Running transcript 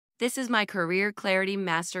This is my Career Clarity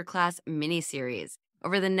Masterclass mini-series.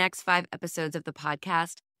 Over the next 5 episodes of the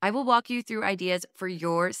podcast, I will walk you through ideas for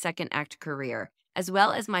your second act career, as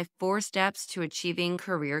well as my 4 steps to achieving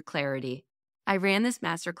career clarity. I ran this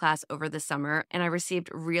masterclass over the summer and I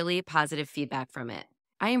received really positive feedback from it.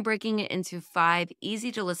 I am breaking it into 5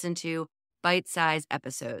 easy to listen to, bite-sized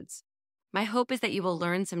episodes. My hope is that you will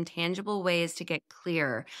learn some tangible ways to get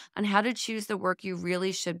clear on how to choose the work you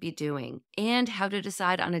really should be doing and how to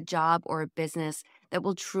decide on a job or a business that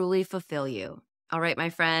will truly fulfill you. All right, my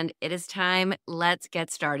friend, it is time. Let's get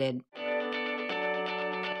started.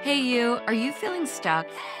 Hey, you, are you feeling stuck,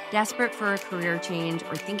 desperate for a career change,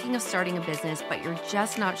 or thinking of starting a business, but you're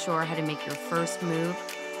just not sure how to make your first move?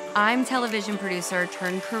 I'm television producer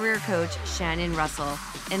turned career coach Shannon Russell,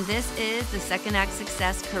 and this is the Second Act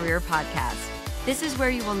Success Career Podcast. This is where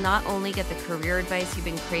you will not only get the career advice you've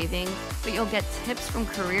been craving, but you'll get tips from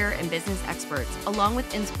career and business experts, along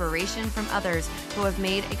with inspiration from others who have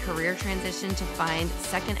made a career transition to find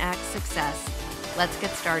second act success. Let's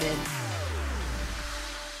get started.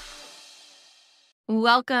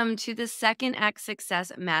 Welcome to the Second Act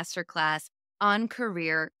Success Masterclass on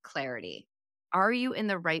career clarity. Are you in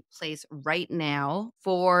the right place right now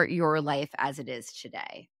for your life as it is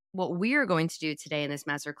today? What we are going to do today in this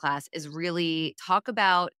masterclass is really talk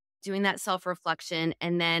about doing that self-reflection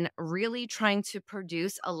and then really trying to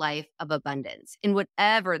produce a life of abundance in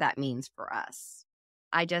whatever that means for us.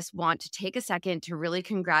 I just want to take a second to really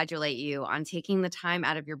congratulate you on taking the time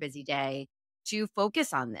out of your busy day to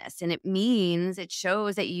focus on this. And it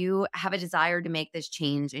shows that you have a desire to make this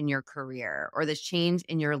change in your career or this change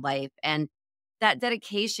in your life. And that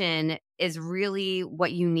dedication is really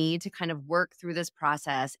what you need to kind of work through this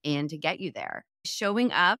process and to get you there.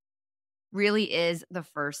 Showing up really is the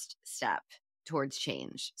first step towards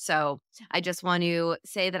change. So I just want to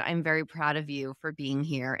say that I'm very proud of you for being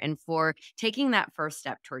here and for taking that first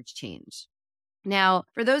step towards change. Now,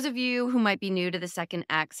 for those of you who might be new to the Second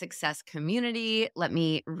Act Success community, let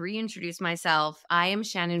me reintroduce myself. I am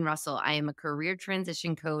Shannon Russell. I am a career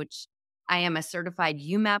transition coach. I am a certified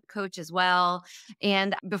UMAP coach as well.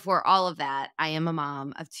 And before all of that, I am a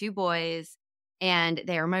mom of 2 boys, and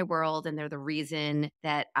they are my world, and they're the reason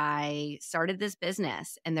that I started this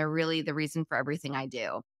business, and they're really the reason for everything I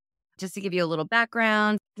do. Just to give you a little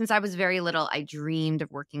background, since I was very little, I dreamed of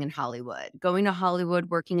working in Hollywood. Going to Hollywood,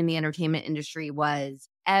 working in the entertainment industry was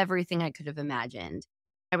everything I could have imagined.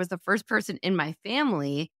 I was the first person in my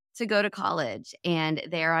family to go to college, and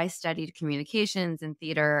there I studied communications and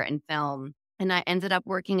theater and film, and I ended up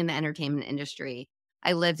working in the entertainment industry.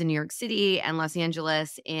 I lived in New York City and Los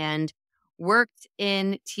Angeles and worked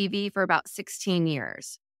in TV for about 16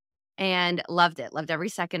 years. And loved it, loved every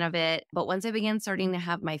second of it. But once I began starting to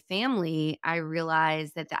have my family, I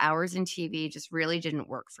realized that the hours in TV just really didn't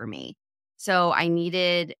work for me. So I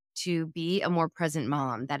needed to be a more present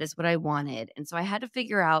mom. That is what I wanted. And so I had to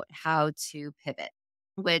figure out how to pivot,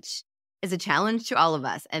 which is a challenge to all of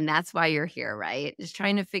us. And that's why you're here, right? Just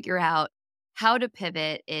trying to figure out how to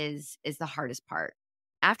pivot is the hardest part.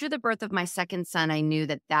 After the birth of my second son, I knew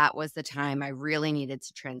that that was the time I really needed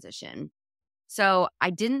to transition. So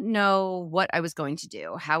I didn't know what I was going to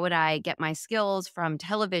do. How would I get my skills from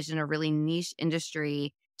television, a really niche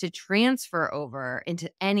industry, to transfer over into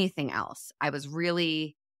anything else? I was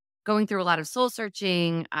really going through a lot of soul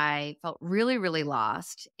searching. I felt really, really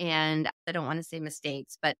lost. And I don't want to say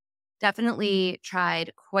mistakes, but definitely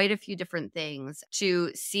tried quite a few different things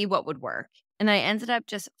to see what would work. And I ended up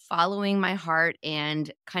just following my heart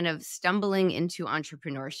and kind of stumbling into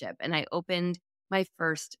entrepreneurship. And I opened my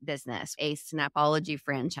first business, a Snapology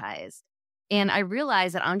franchise. And I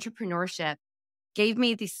realized that entrepreneurship gave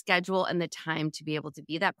me the schedule and the time to be able to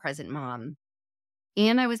be that present mom.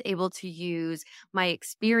 And I was able to use my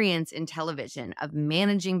experience in television of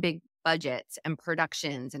managing big budgets and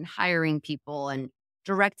productions and hiring people and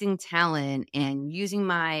directing talent and using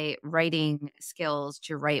my writing skills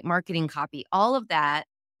to write marketing copy. All of that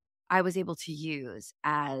I was able to use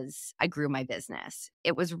as I grew my business.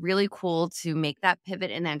 It was really cool to make that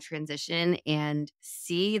pivot and that transition and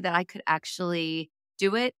see that I could actually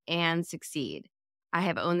do it and succeed. I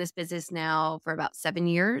have owned this business now for about 7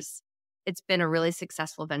 years. It's been a really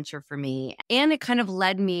successful venture for me. And it kind of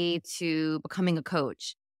led me to becoming a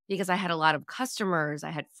coach because I had a lot of customers.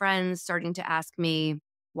 I had friends starting to ask me,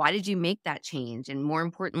 why did you make that change? And more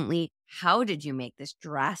importantly, how did you make this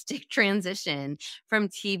drastic transition from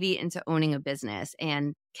TV into owning a business?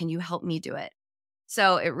 And can you help me do it?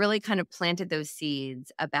 So it really kind of planted those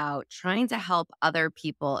seeds about trying to help other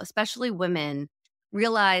people, especially women,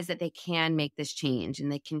 realize that they can make this change and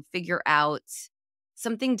they can figure out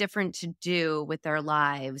something different to do with their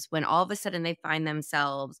lives when all of a sudden they find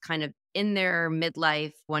themselves kind of in their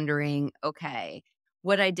midlife wondering, okay,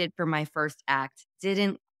 what I did for my first act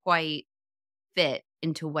didn't quite fit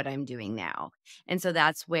into what I'm doing now. And so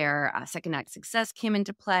that's where Second Act Success came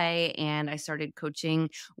into play. And I started coaching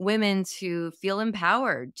women to feel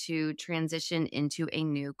empowered to transition into a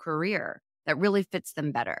new career that really fits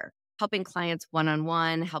them better, helping clients one on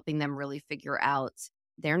one, helping them really figure out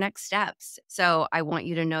their next steps. So I want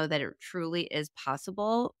you to know that it truly is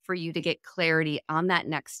possible for you to get clarity on that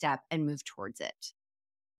next step and move towards it.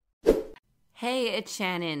 Hey, it's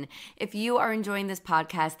Shannon. If you are enjoying this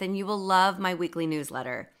podcast, then you will love my weekly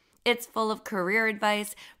newsletter. It's full of career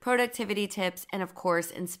advice, productivity tips, and of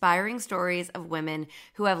course, inspiring stories of women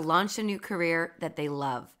who have launched a new career that they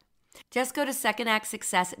love. Just go to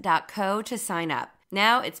secondactsuccess.co to sign up.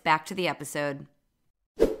 Now it's back to the episode.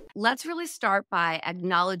 Let's really start by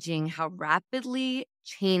acknowledging how rapidly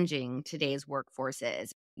changing today's workforce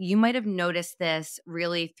is. You might have noticed this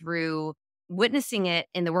really through witnessing it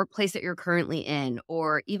in the workplace that you're currently in,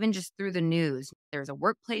 or even just through the news. There's a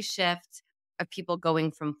workplace shift of people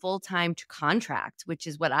going from full-time to contract, which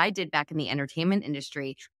is what I did back in the entertainment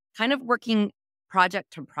industry, kind of working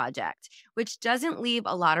project to project, which doesn't leave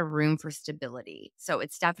a lot of room for stability. So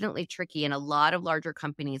it's definitely tricky. And a lot of larger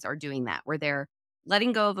companies are doing that, where they're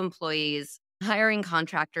letting go of employees, hiring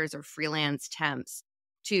contractors or freelance temps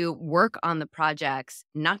to work on the projects,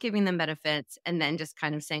 not giving them benefits, and then just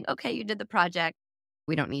kind of saying, okay, you did the project,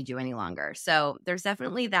 we don't need you any longer. So there's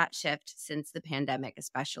definitely that shift since the pandemic,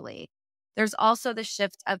 especially. There's also the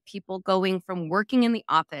shift of people going from working in the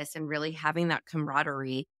office and really having that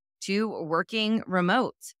camaraderie to working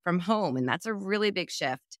remote from home. And that's a really big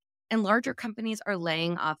shift. And larger companies are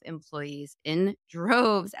laying off employees in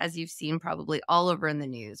droves, as you've seen probably all over in the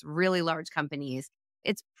news, really large companies.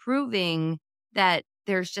 It's proving that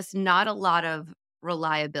there's just not a lot of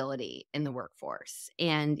reliability in the workforce.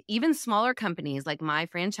 And even smaller companies like my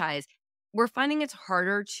franchise, we're finding it's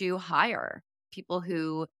harder to hire people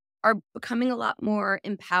who are becoming a lot more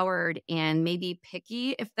empowered and maybe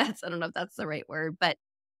picky, if that's, I don't know if that's the right word, but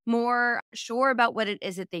more sure about what it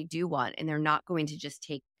is that they do want. And they're not going to just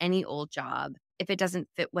take any old job if it doesn't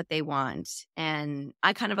fit what they want. And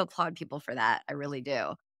I kind of applaud people for that. I really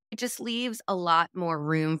do. It just leaves a lot more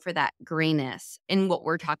room for that grayness in what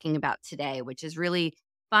we're talking about today, which is really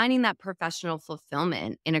finding that professional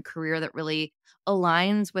fulfillment in a career that really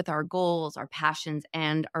aligns with our goals, our passions,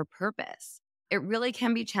 and our purpose. It really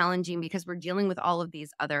can be challenging because we're dealing with all of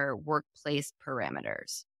these other workplace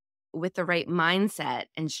parameters. With the right mindset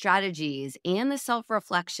and strategies and the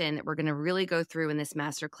self-reflection that we're going to really go through in this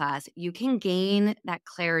masterclass, you can gain that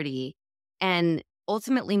clarity and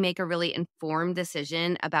ultimately make a really informed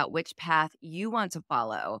decision about which path you want to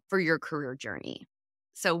follow for your career journey.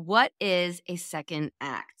 So what is a second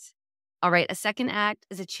act? All right, a second act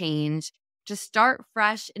is a change to start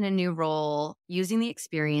fresh in a new role using the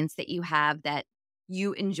experience that you have that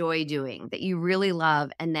you enjoy doing, that you really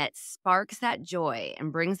love, and that sparks that joy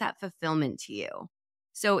and brings that fulfillment to you.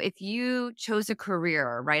 So if you chose a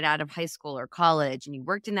career right out of high school or college and you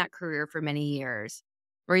worked in that career for many years,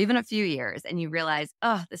 or even a few years, and you realize,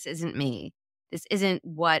 oh, this isn't me. This isn't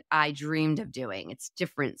what I dreamed of doing. It's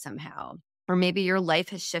different somehow. Or maybe your life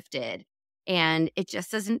has shifted and it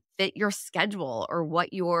just doesn't fit your schedule or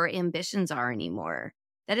what your ambitions are anymore.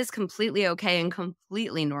 That is completely okay and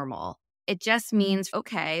completely normal. It just means,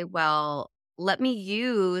 okay, well, let me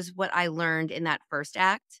use what I learned in that first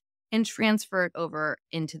act and transfer it over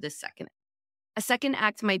into the second. A second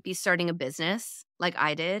act might be starting a business like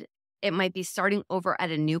I did. It might be starting over at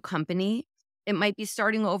a new company. It might be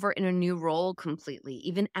starting over in a new role completely,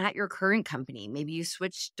 even at your current company. Maybe you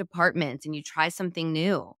switch departments and you try something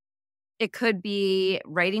new. It could be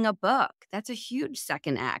writing a book. That's a huge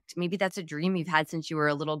second act. Maybe that's a dream you've had since you were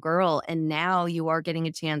a little girl, and now you are getting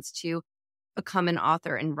a chance to become an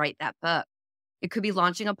author and write that book. It could be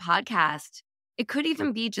launching a podcast. It could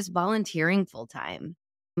even be just volunteering full time.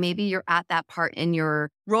 Maybe you're at that part in your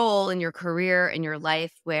role, in your career, in your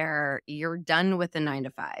life where you're done with the 9 to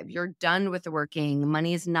 5. You're done with the working.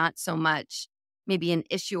 Money is not so much maybe an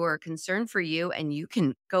issue or a concern for you, and you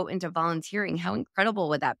can go into volunteering. How incredible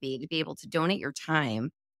would that be to be able to donate your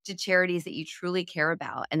time to charities that you truly care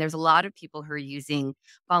about? And there's a lot of people who are using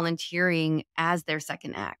volunteering as their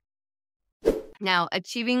second act. Now,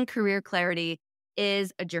 achieving career clarity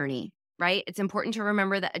is a journey, right? It's important to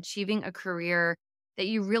remember that achieving a career that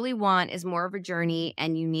you really want is more of a journey,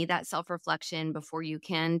 and you need that self-reflection before you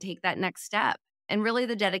can take that next step. and really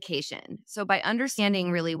the dedication. So, by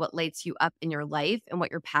understanding really what lights you up in your life and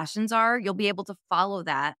what your passions are, you'll be able to follow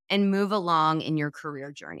that and move along in your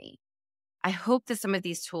career journey. I hope that some of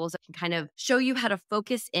these tools can kind of show you how to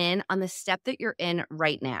focus in on the step that you're in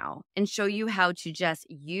right now and show you how to just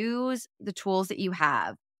use the tools that you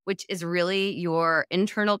have, which is really your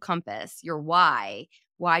internal compass, your why.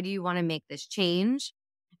 Why do you want to make this change?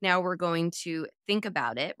 Now we're going to think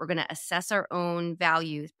about it. We're going to assess our own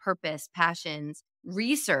values, purpose, passions,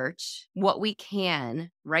 research what we can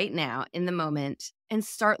right now in the moment, and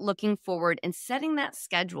start looking forward and setting that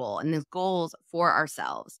schedule and the goals for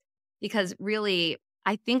ourselves. Because really,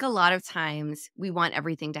 I think a lot of times we want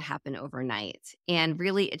everything to happen overnight. And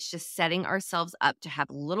really, it's just setting ourselves up to have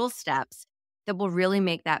little steps that will really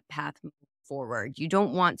make that path move forward. You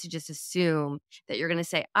don't want to just assume that you're going to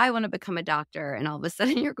say, I want to become a doctor, and all of a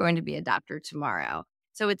sudden you're going to be a doctor tomorrow.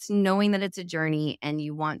 So it's knowing that it's a journey and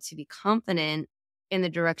you want to be confident in the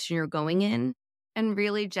direction you're going in and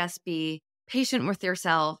really just be patient with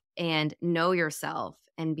yourself and know yourself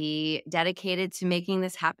and be dedicated to making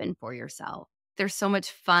this happen for yourself. There's so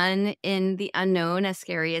much fun in the unknown, as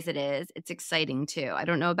scary as it is. It's exciting too. I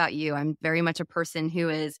don't know about you. I'm very much a person who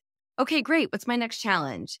is, okay, great. What's my next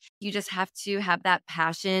challenge? You just have to have that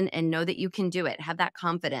passion and know that you can do it. Have that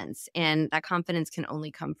confidence. And that confidence can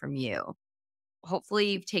only come from you.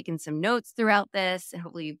 Hopefully, you've taken some notes throughout this and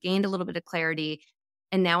hopefully you've gained a little bit of clarity.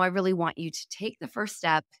 And now I really want you to take the first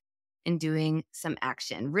step in doing some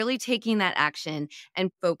action, really taking that action and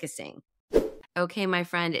focusing. Okay, my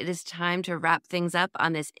friend, it is time to wrap things up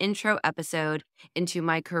on this intro episode into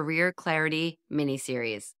my Career Clarity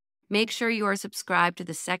mini-series. Make sure you are subscribed to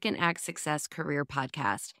the Second Act Success Career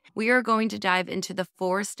Podcast. We are going to dive into the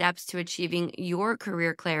 4 steps to achieving your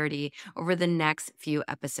career clarity over the next few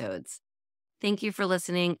episodes. Thank you for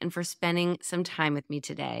listening and for spending some time with me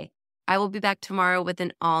today. I will be back tomorrow with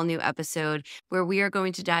an all-new episode where we are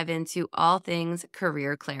going to dive into all things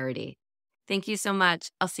career clarity. Thank you so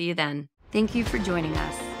much. I'll see you then. Thank you for joining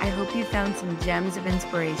us. I hope you found some gems of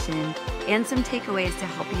inspiration and some takeaways to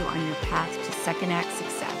help you on your path to Second Act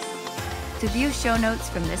Success. To view show notes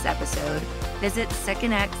from this episode, visit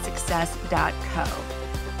secondactsuccess.co.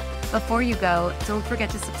 Before you go, don't forget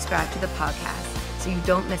to subscribe to the podcast so you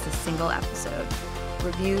don't miss a single episode.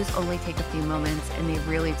 Reviews only take a few moments, and they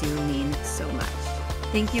really do mean so much.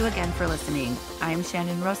 Thank you again for listening. I'm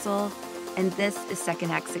Shannon Russell, and this is Second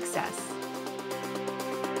Act Success.